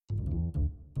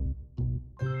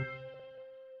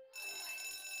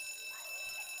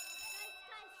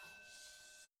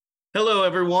Hello,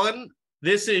 everyone.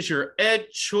 This is your Ed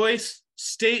Choice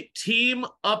State Team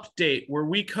Update, where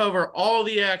we cover all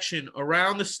the action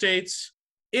around the states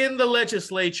in the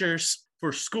legislatures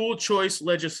for school choice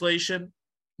legislation.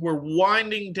 We're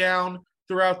winding down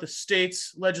throughout the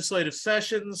state's legislative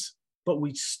sessions, but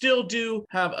we still do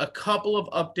have a couple of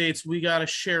updates we got to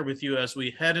share with you as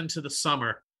we head into the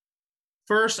summer.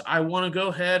 First, I want to go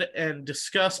ahead and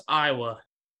discuss Iowa.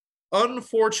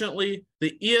 Unfortunately,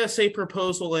 the ESA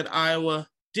proposal in Iowa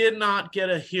did not get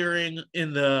a hearing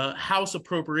in the House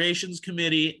Appropriations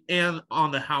Committee and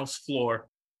on the House floor.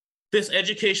 This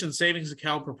education savings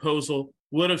account proposal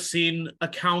would have seen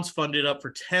accounts funded up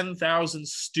for 10,000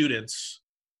 students.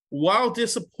 While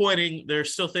disappointing,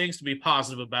 there's still things to be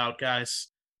positive about, guys.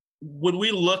 When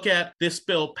we look at this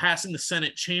bill passing the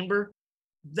Senate chamber,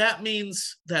 that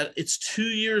means that it's 2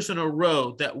 years in a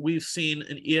row that we've seen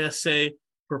an ESA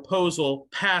proposal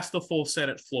pass the full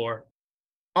Senate floor.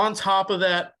 On top of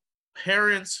that,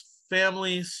 parents,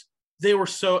 families, they were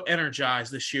so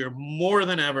energized this year, more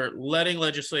than ever, letting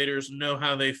legislators know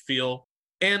how they feel.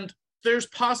 And there's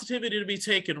positivity to be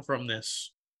taken from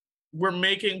this. We're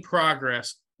making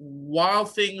progress. While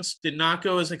things did not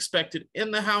go as expected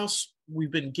in the House,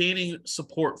 we've been gaining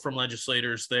support from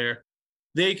legislators there.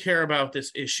 They care about this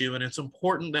issue, and it's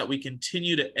important that we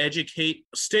continue to educate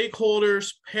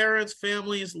stakeholders, parents,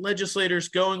 families, legislators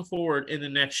going forward in the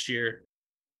next year.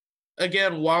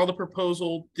 Again, while the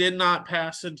proposal did not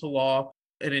pass into law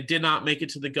and it did not make it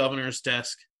to the governor's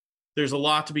desk, there's a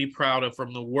lot to be proud of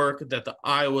from the work that the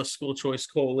Iowa School Choice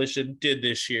Coalition did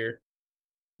this year.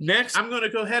 Next, I'm going to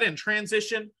go ahead and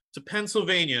transition to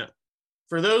Pennsylvania.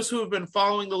 For those who have been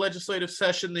following the legislative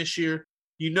session this year,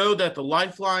 you know that the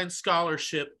Lifeline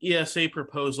Scholarship ESA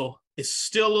proposal is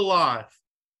still alive.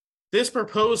 This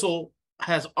proposal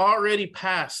has already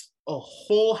passed a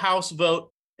whole House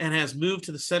vote and has moved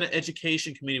to the Senate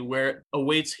Education Committee where it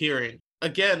awaits hearing.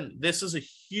 Again, this is a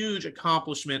huge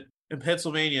accomplishment in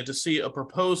Pennsylvania to see a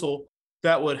proposal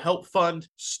that would help fund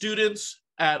students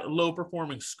at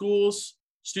low-performing schools,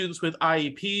 students with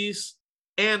IEPs,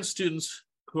 and students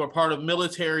who are part of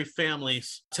military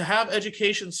families to have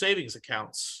education savings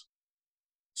accounts.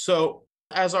 So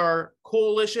as our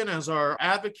coalition, as our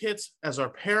advocates, as our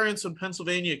parents in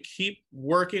Pennsylvania keep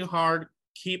working hard,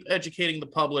 keep educating the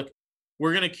public,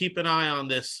 we're going to keep an eye on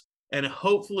this, and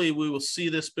hopefully we will see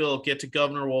this bill get to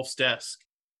Governor Wolf's desk.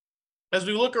 As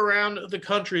we look around the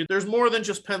country, there's more than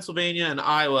just Pennsylvania and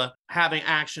Iowa having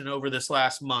action over this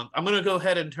last month. I'm going to go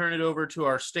ahead and turn it over to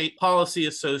our state policy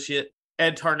associate,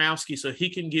 Ed Tarnowski, so he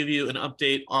can give you an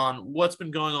update on what's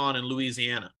been going on in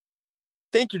Louisiana.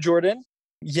 Thank you, Jordan.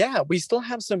 Yeah, we still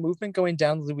have some movement going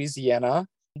down Louisiana.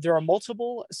 There are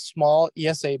multiple small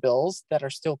ESA bills that are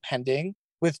still pending,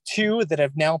 with two that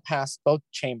have now passed both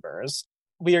chambers.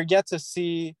 We are yet to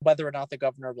see whether or not the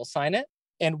governor will sign it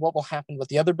and what will happen with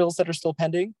the other bills that are still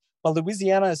pending. But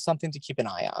Louisiana is something to keep an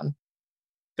eye on.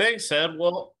 Thanks, Ed.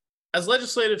 Well, as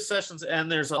legislative sessions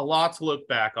end, there's a lot to look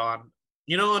back on.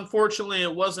 You know, unfortunately,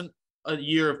 it wasn't a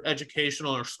year of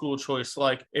educational or school choice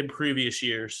like in previous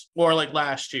years or like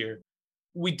last year.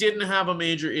 We didn't have a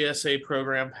major ESA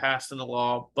program passed into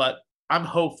law, but I'm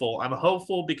hopeful. I'm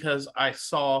hopeful because I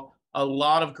saw a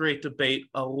lot of great debate,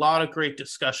 a lot of great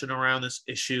discussion around this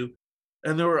issue.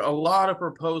 And there were a lot of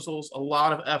proposals, a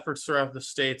lot of efforts throughout the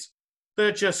states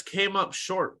that just came up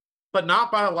short, but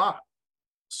not by a lot.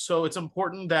 So it's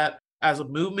important that as a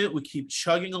movement, we keep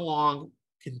chugging along,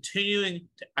 continuing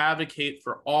to advocate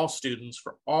for all students,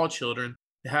 for all children,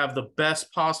 to have the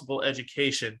best possible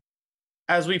education.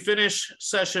 As we finish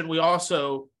session, we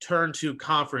also turn to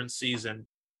conference season.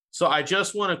 So I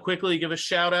just want to quickly give a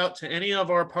shout out to any of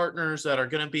our partners that are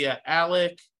going to be at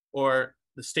ALEC or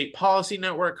the State Policy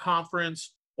Network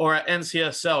Conference or at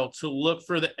NCSL to look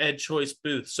for the Ed Choice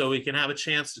booth so we can have a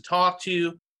chance to talk to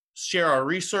you, share our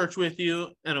research with you,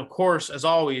 and of course, as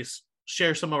always,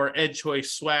 share some of our Ed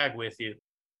Choice swag with you.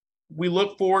 We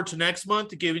look forward to next month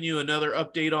to giving you another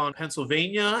update on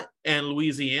Pennsylvania and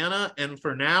Louisiana. And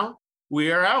for now,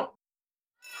 we are out.